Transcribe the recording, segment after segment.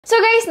So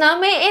guys, no,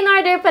 may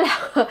in-order pala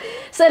ako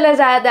sa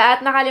Lazada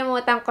at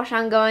nakalimutan ko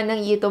siyang gawan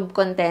ng YouTube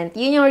content.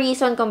 Yun yung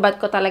reason kung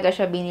ba't ko talaga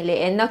siya binili.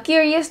 And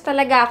na-curious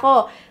talaga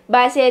ako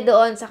base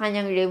doon sa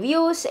kanyang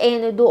reviews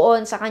and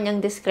doon sa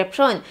kanyang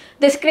description.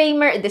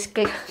 Disclaimer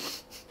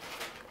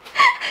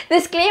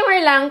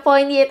lang po,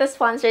 hindi ito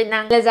sponsored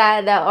ng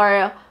Lazada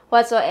or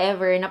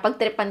whatsoever.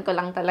 Napagtripan ko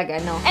lang talaga,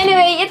 no?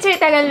 Anyway, it's your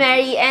Tagal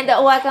Mary and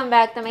welcome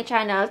back to my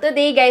channel.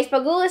 Today, guys,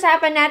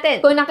 pag-uusapan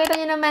natin. Kung nakita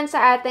nyo naman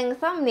sa ating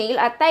thumbnail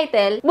at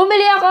title,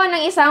 bumili ako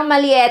ng isang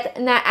maliit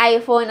na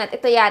iPhone at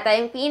ito yata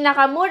yung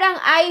pinakamurang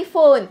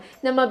iPhone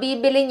na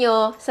mabibili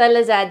nyo sa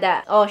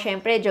Lazada. Oh,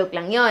 syempre, joke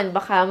lang yon.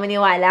 Baka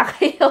maniwala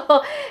kayo.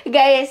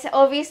 Guys,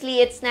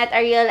 obviously, it's not a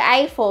real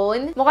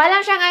iPhone. Mukha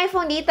lang siyang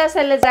iPhone dito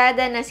sa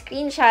Lazada na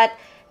screenshot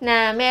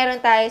na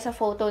meron tayo sa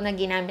photo na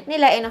ginamit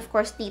nila and of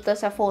course dito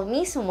sa phone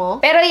mismo.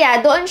 Pero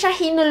yeah, doon siya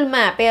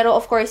hinulma. Pero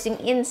of course yung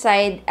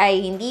inside ay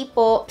hindi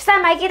po. Basta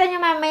makikita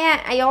nyo mamaya.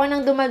 Ayoko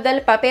nang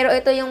dumaldal pa. Pero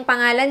ito yung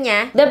pangalan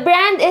niya. The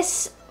brand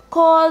is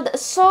called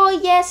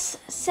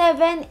Soyes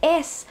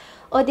 7S.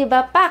 O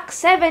diba, Pak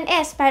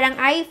 7S. Parang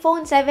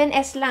iPhone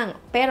 7S lang.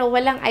 Pero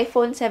walang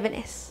iPhone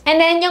 7S. And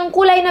then, yung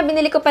kulay na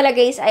binili ko pala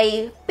guys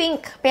ay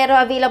pink. Pero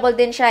available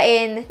din siya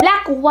in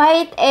black,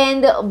 white,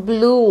 and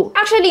blue.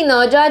 Actually,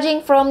 no, judging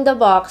from the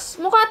box,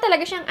 mukha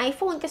talaga siyang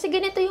iPhone. Kasi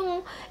ganito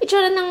yung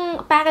itsura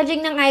ng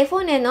packaging ng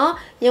iPhone, eh, no?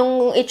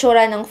 Yung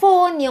itsura ng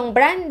phone, yung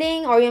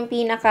branding, or yung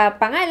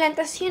pinaka-pangalan.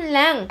 Tas yun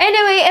lang.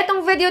 Anyway,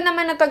 etong video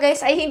naman na to guys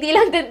ay hindi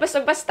lang din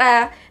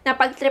basta-basta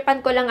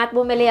napagtripan ko lang at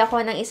bumili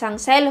ako ng isang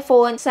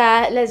cellphone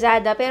sa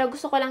Lazada. Pero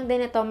gusto ko lang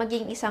din ito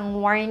maging isang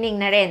warning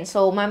na rin.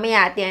 So,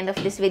 mamaya at the end of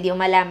this video,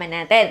 malaman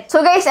natin.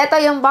 So, guys, ito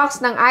yung box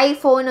ng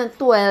iPhone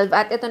 12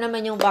 at ito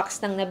naman yung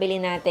box ng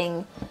nabili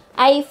nating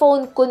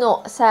iPhone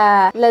kuno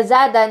sa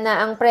Lazada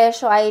na ang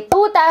presyo ay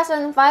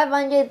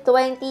 2,520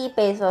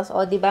 pesos.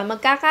 O, diba?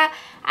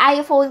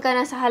 Magkaka-iPhone ka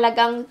na sa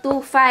halagang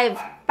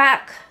 2,500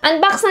 pack.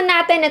 Unbox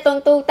na natin itong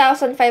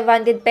 2,500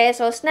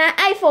 pesos na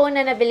iPhone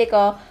na nabili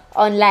ko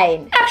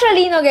online.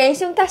 Actually, no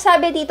guys, yung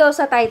sabi dito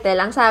sa title,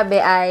 ang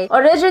sabi ay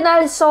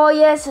Original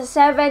Soyes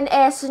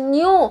 7S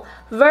New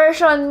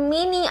Version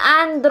Mini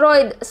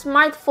Android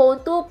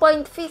Smartphone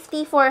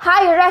 2.54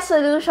 High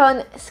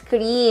Resolution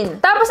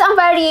Screen. Tapos, ang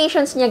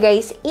variations niya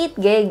guys,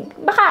 8GB.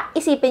 Baka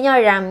isipin nyo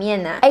RAM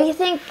yan, ah. I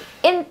think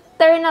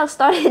internal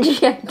storage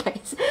yan,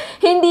 guys.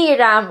 Hindi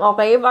RAM,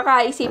 okay?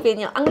 Baka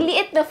isipin nyo, ang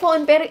liit na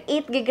phone, pero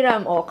 8GB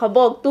RAM, oh,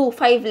 kabog,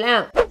 2.5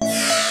 lang.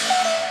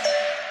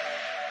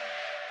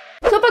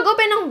 So, pag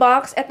open ng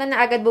box, eto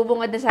na agad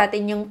bubungad na sa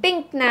atin yung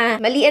pink na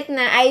maliit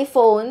na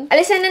iPhone.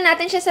 Alisan na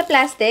natin siya sa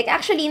plastic.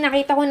 Actually,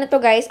 nakita ko na to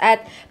guys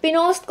at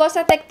pinost ko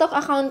sa TikTok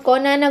account ko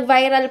na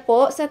nag-viral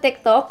po sa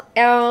TikTok.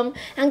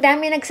 Ang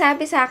dami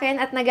nagsabi sa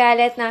akin at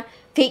nagalit na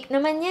fake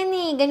naman yan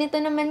eh,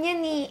 ganito naman yan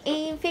eh.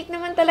 Eh, fake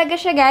naman talaga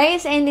siya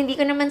guys and hindi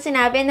ko naman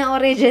sinabi na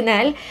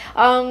original.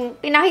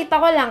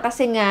 Pinakita ko lang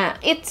kasi nga,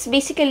 it's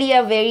basically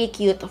a very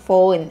cute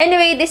phone.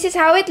 Anyway, this is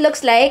how it looks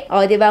like.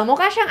 O, diba?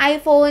 Mukha siyang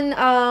iPhone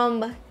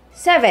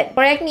 7.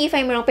 Correct me if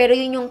I'm wrong, pero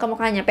yun yung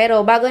kamukha niya. Pero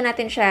bago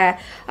natin siya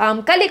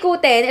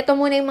kalikutin, ito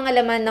muna yung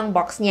mga laman ng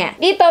box niya.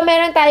 Dito,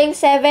 meron tayong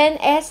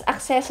 7S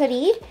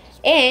accessory.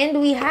 And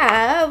we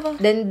have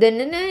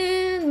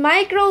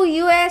micro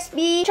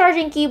USB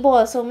charging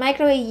cable. So,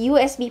 micro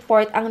USB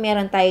port ang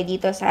meron tayo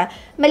dito sa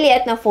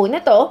maliit na phone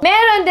na to.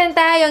 Meron din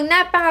tayong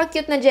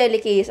napaka-cute na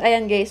jelly case.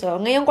 Ayan guys,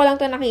 oh. Ngayon ko lang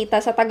to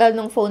nakita sa tagal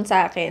ng phone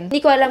sa akin. Hindi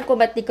ko alam kung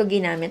ba't di ko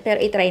ginamit,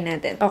 pero i-try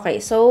natin.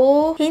 Okay,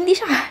 so, hindi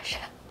siya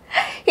kasha.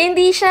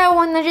 Hindi siya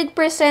 100%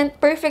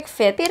 perfect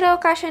fit. Pero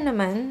kasya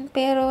naman.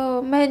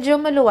 Pero medyo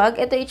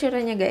maluwag. Ito itsura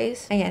niya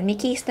guys. Ayan, may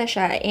case na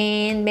siya.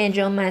 And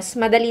medyo mas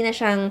madali na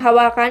siyang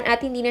hawakan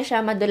at hindi na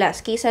siya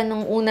madulas. Kaysa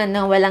nung una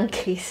na walang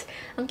case.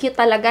 Ang cute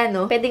talaga,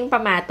 no? Pwedeng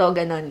pamato,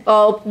 ganun.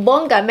 O,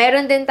 bongga.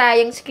 Meron din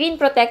tayong screen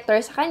protector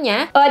sa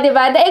kanya. O,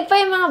 diba? Daig pa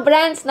yung mga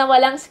brands na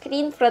walang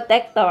screen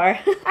protector.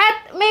 At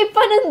may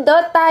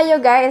panundot tayo,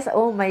 guys.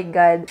 Oh my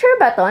God. Sure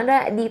ba to?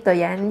 Na dito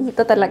yan?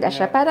 Dito talaga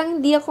siya. Parang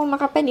hindi ako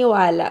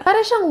makapaniwala.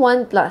 Para siyang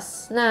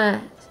OnePlus na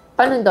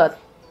panundot.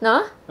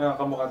 No?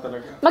 Kamukha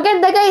talaga.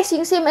 Maganda guys,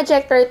 yung SIM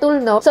ejector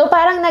tool, no? So,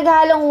 parang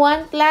naghalong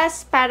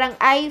OnePlus, parang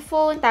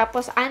iPhone,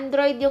 tapos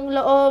Android yung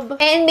loob.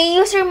 And may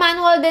user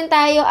manual din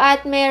tayo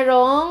at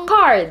merong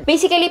card.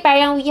 Basically,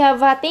 parang we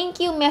have a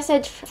thank you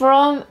message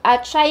from a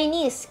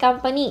Chinese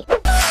company.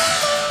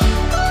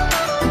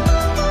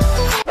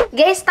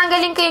 Guys,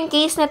 tanggalin ko yung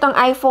case nitong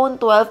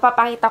iPhone 12.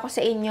 Papakita ko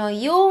sa inyo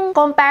yung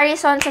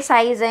comparison sa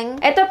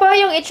sizing. Ito po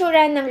yung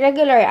itsura ng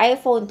regular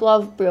iPhone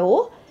 12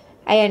 Pro.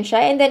 Ayan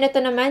siya. And then, ito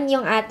naman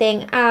yung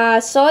ating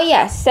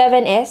Soyes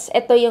 7S.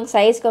 Ito yung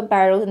size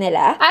comparison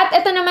nila. At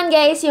ito naman,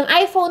 guys, yung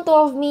iPhone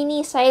 12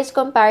 mini size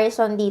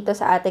comparison dito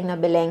sa ating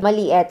nabiling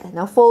maliit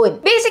na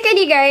phone.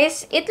 Basically,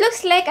 guys, it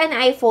looks like an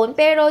iPhone,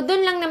 pero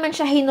dun lang naman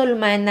siya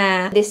hinulma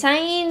na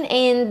design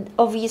and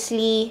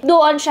obviously,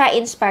 doon siya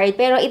inspired.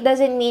 Pero it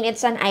doesn't mean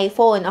it's an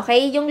iPhone,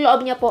 okay? Yung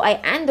loob niya po ay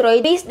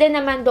Android. Based din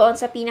naman doon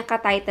sa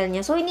pinaka-title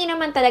niya. So, hindi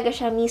naman talaga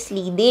siya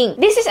misleading.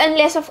 This is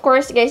unless, of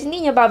course, guys,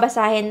 hindi niya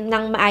babasahin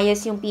ng maayos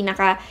is yung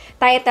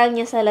pinaka-title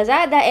niya sa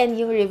Lazada and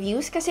yung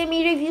reviews. Kasi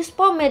may reviews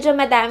po, medyo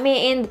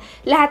madami and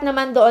lahat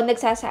naman doon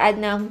nagsasaad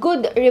ng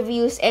good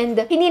reviews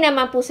and hindi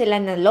naman po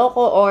sila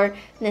naloko or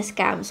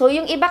na-scam. So,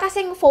 yung iba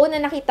kasing phone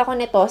na nakita ko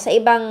nito sa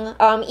ibang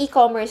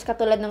e-commerce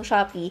katulad ng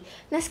Shopee,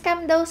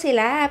 na-scam daw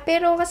sila.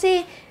 Pero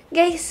kasi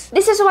guys,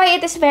 this is why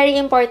it is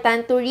very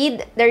important to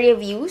read the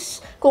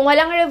reviews. Kung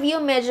walang review,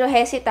 medyo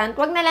hesitant,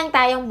 wag na lang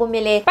tayong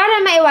bumili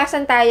para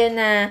maiwasan tayo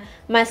na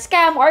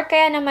ma-scam or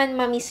kaya naman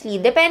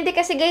ma-mislead. Depende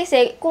kasi guys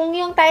kung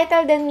yung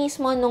title din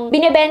mismo nung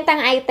binibentang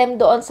item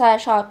doon sa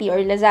Shopee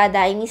or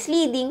Lazada ay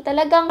misleading,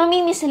 talagang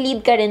mami-mislead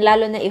ka rin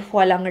lalo na if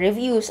walang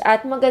reviews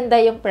at maganda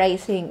yung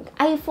pricing.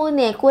 iPhone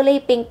kulay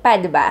pink pa,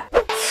 diba?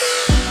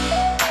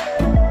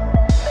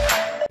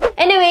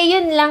 Anyway,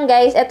 yun lang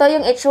guys. Ito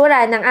yung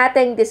itsura ng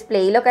ating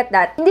display. Look at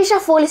that. Hindi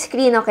siya full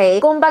screen, okay?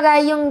 Kumbaga,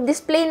 yung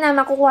display na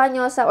makukuha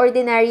nyo sa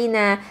ordinary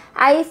na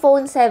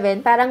iPhone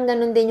 7, parang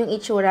ganun din yung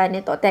itsura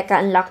nito.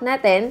 Teka, unlock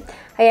natin.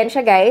 Ayan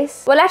siya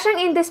guys. Wala siyang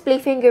in-display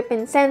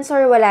fingerprint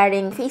sensor, wala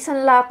ring face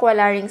unlock,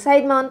 wala ring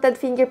side-mounted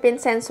fingerprint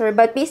sensor.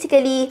 But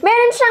basically,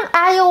 meron siyang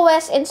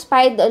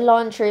iOS-inspired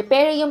launcher.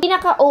 Pero yung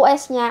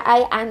pinaka-OS niya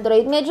ay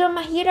Android. Medyo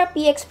mahirap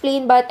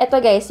i-explain but eto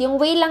guys, yung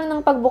way lang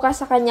ng pagbukas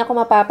sa kanya kung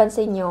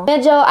mapapansin nyo.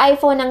 Medyo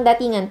iPhone ang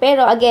datingan.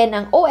 Pero again,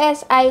 ang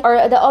OS ay,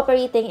 or the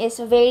operating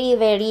is very,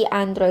 very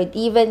Android.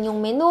 Even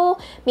yung menu,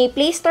 may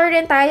Play Store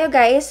rin tayo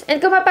guys. And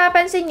kung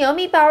mapapansin nyo,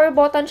 may power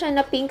button siya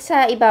na pink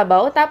sa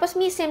ibabaw. Tapos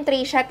may SIM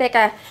tray siya.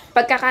 Teka,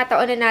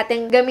 pagkakataon na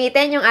natin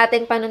gamitin yung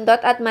ating panundot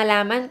at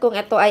malaman kung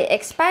ito ay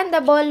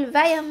expandable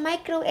via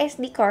micro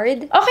SD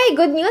card. Okay,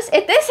 good news.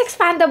 It is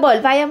expandable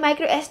via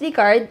micro SD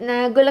card.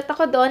 Nagulat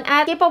ako doon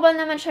at capable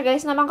naman siya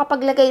guys na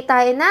makapaglagay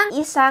tayo ng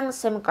isang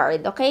SIM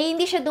card. Okay,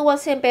 hindi siya dual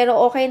SIM pero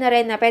okay na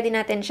rin na pwede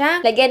natin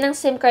siya lagyan ng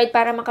SIM card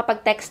para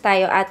makapag-text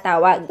tayo at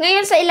tawag.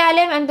 Ngayon sa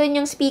ilalim,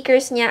 andun yung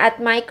speakers niya at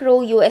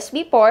micro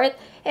USB port.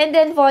 And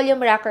then,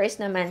 volume rockers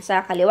naman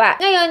sa kaliwa.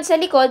 Ngayon, sa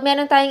likod,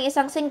 meron tayong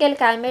isang single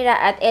camera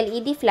at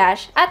LED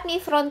flash at may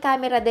front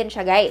camera din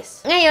siya,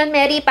 guys. Ngayon,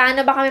 Mary,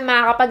 paano ba kami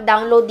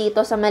makakapag-download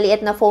dito sa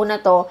maliit na phone na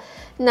to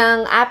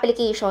ng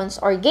applications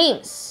or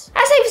games?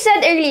 As I've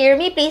said earlier,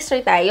 may Play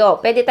Store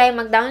tayo. Pwede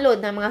tayong mag-download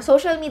ng mga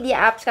social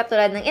media apps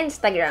katulad ng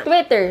Instagram,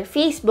 Twitter,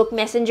 Facebook,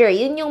 Messenger.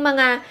 Yun yung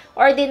mga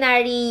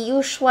ordinary,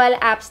 usual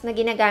apps na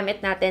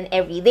ginagamit natin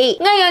everyday.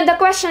 Ngayon, the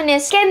question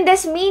is, can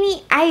this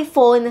mini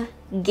iPhone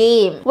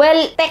game?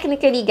 Well,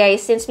 technically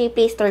guys, since may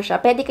Play Store siya,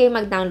 pwede kayo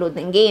mag-download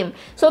ng game.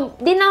 So,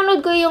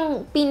 dinownload ko yung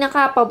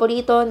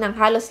pinaka-paborito ng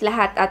halos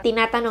lahat at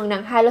tinatanong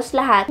ng halos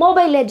lahat,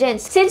 Mobile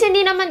Legends. Since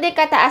hindi naman din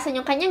kataasan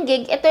yung kanyang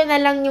gig, ito na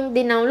lang yung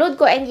dinownload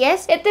ko. And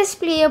yes, it is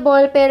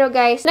playable, pero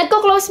guys,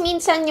 nagko-close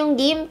minsan yung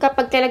game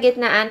kapag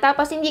kalagitnaan,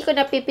 tapos hindi ko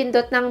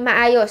napipindot ng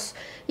maayos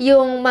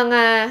yung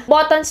mga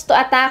buttons to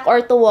attack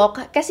or to walk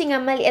kasi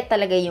nga maliit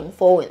talaga yung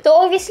phone. So,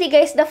 obviously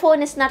guys, the phone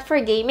is not for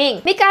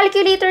gaming. May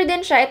calculator din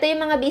siya. Ito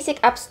yung mga basic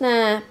apps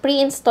na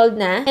pre-installed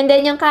na. And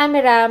then yung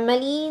camera,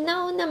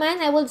 malinaw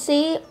naman, I would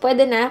say,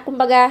 pwede na.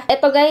 Kumbaga,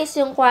 ito guys,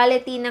 yung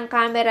quality ng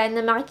camera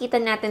na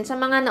makikita natin sa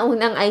mga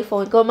naunang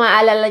iPhone. Kung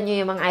maaalala nyo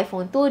yung mga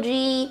iPhone 2G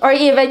or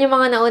even yung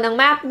mga naunang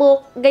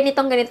MacBook,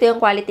 ganito yung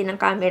quality ng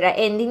camera.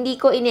 And hindi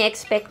ko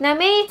ini-expect na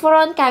may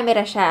front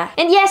camera siya.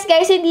 And yes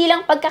guys, hindi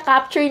lang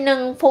pagka-capture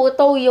ng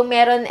photo yung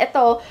meron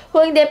ito.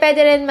 Kung hindi,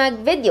 pwede rin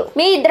mag-video.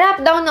 May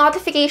drop-down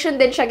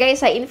notification din siya guys,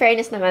 in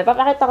fairness naman.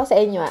 Papakita ko sa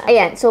inyo.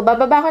 Ayan, so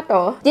bababa ko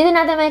to. Dito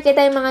natin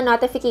makikita yung mga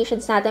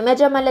notifications natin.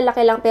 Medyo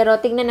malalaki lang pero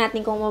tingnan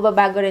natin kung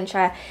mababago rin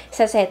siya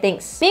sa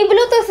settings. May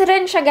Bluetooth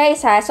rin siya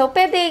guys So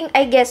pwedeng,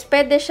 I guess,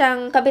 pwede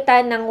siyang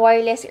kabitan ng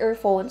wireless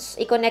earphones.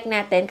 I-connect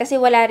natin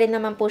kasi wala rin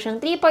naman po siyang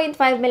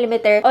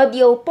 3.5mm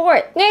audio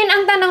port. Ngayon,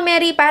 ang tanong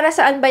Mary, para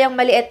saan ba yung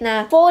maliit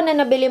na phone na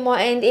nabili mo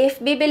and if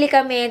bibili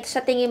kami,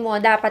 sa tingin mo,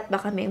 dapat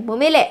ba kami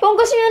bumili? Kung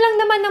gusto nyo lang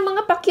naman ng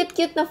mga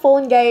pa-cute-cute na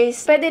phone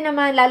guys, pwede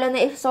naman, lalo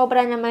na if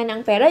sobra naman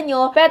ang pera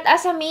nyo. But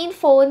as a main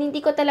phone,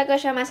 hindi ko talaga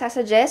siya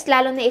masasuggest,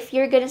 lalo na if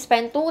you're gonna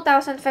spend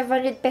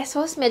 2,500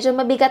 pesos, medyo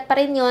mabigat pa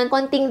rin yun.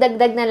 Konting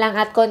dagdag na lang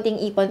at konting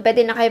ipon,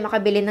 pwede na kayo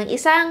makabili ng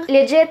isang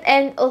legit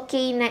and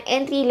okay na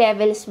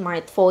entry-level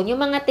smartphone.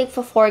 Yung mga take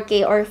for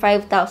 4K or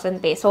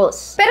 5,000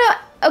 pesos. Pero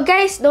oh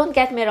guys, don't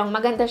get me wrong,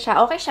 maganda siya.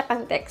 Okay siya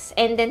pang text.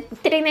 And then,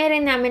 trinay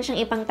rin namin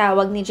siyang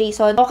ipangtawag ni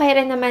Jason. Okay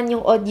rin naman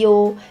yung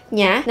audio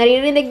niya.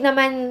 Naririnig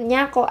naman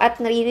niya ko at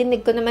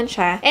naririnig ko naman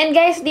siya. And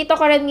guys, dito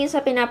ko rin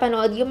minsan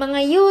pinapanood yung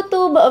mga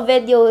YouTube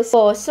videos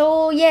ko.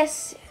 So,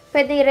 yes,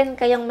 pwede rin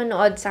kayong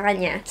manood sa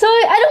kanya. So,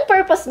 anong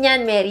purpose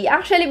niyan, Mary?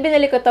 Actually,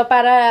 binili ko to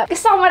para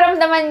gusto ko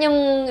maramdaman yung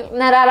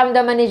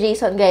nararamdaman ni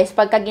Jason, guys,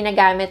 pagka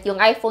ginagamit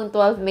yung iPhone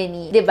 12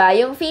 mini. 'Di ba?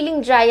 Yung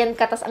feeling giant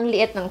ka, tas ang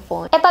liit ng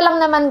phone. Ito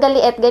lang naman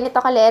galiit. Ganito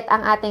kaliit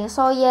ang ating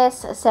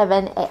Soyes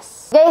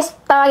 7S. Guys,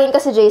 tawagin ko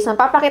si Jason.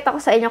 Papakita ko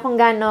sa inyo kung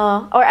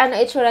gaano or ano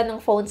itsura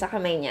ng phone sa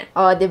kamay niya.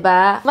 O, 'di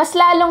ba? Mas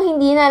lalong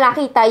hindi na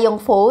nakita yung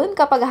phone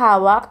kapag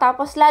hawak,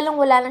 tapos lalong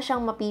wala na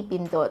siyang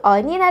mapipindot. O,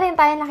 hindi na rin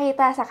tayo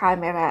nakita sa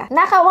camera.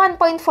 Naka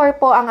 1.4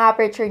 po ang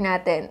aperture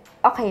natin.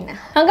 Okay na.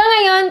 Hanggang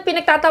ngayon,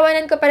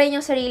 pinagtatawanan ko pa rin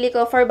yung sarili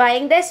ko for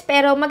buying this,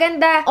 pero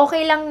maganda,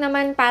 okay lang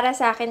naman para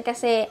sa akin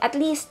kasi at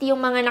least yung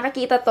mga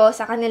nakakita to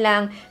sa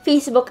kanilang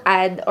Facebook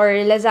ad or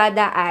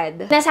Lazada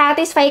ad,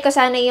 nasatisfy ko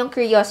sana yung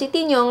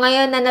curiosity nyo.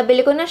 Ngayon na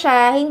nabili ko na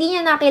siya, hindi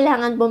niya na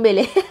kailangan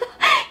bumili.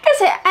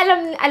 Kasi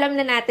alam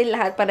na natin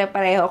lahat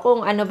pare-pareho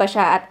kung ano ba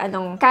siya at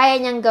anong kaya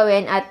niyang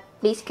gawin at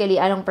basically,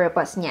 anong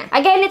purpose niya.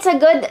 Again, it's a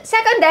good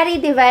secondary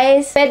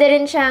device. Pwede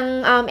rin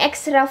siyang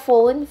extra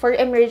phone for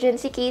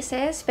emergency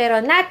cases,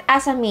 pero not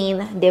as a main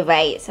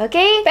device,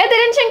 okay? Pwede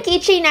rin siyang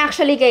keychain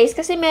actually, guys,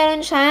 kasi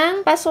meron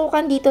siyang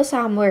pasukan dito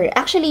somewhere.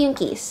 Actually, yung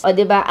case. O,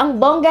 diba?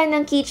 Ang bongga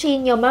ng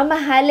keychain nyo,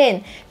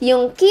 mamahalin.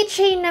 Yung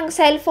keychain ng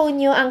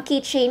cellphone nyo, ang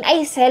keychain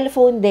ay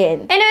cellphone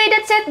din. Anyway,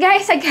 that's it,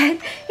 guys. Again,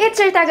 it's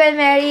your Tagal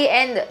Mary,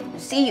 and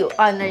see you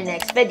on our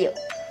next video.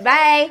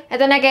 Bye!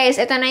 Ito na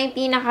guys, ito na yung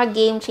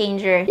pinaka-game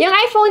changer. Yung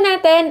iPhone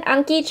natin,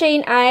 ang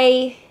keychain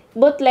ay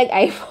bootleg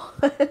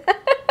iPhone.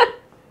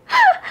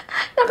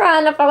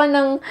 Nakahanap ako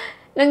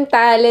ng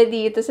tali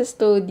dito sa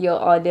studio.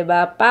 O,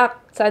 diba?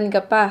 Pak, saan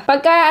ka pa?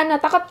 Pagka,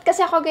 takot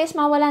kasi ako guys,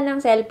 mawala ng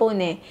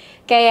cellphone eh.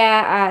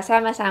 Kaya,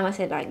 sama-sama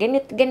sila.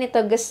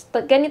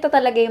 Ganito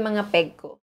talaga yung mga peg ko.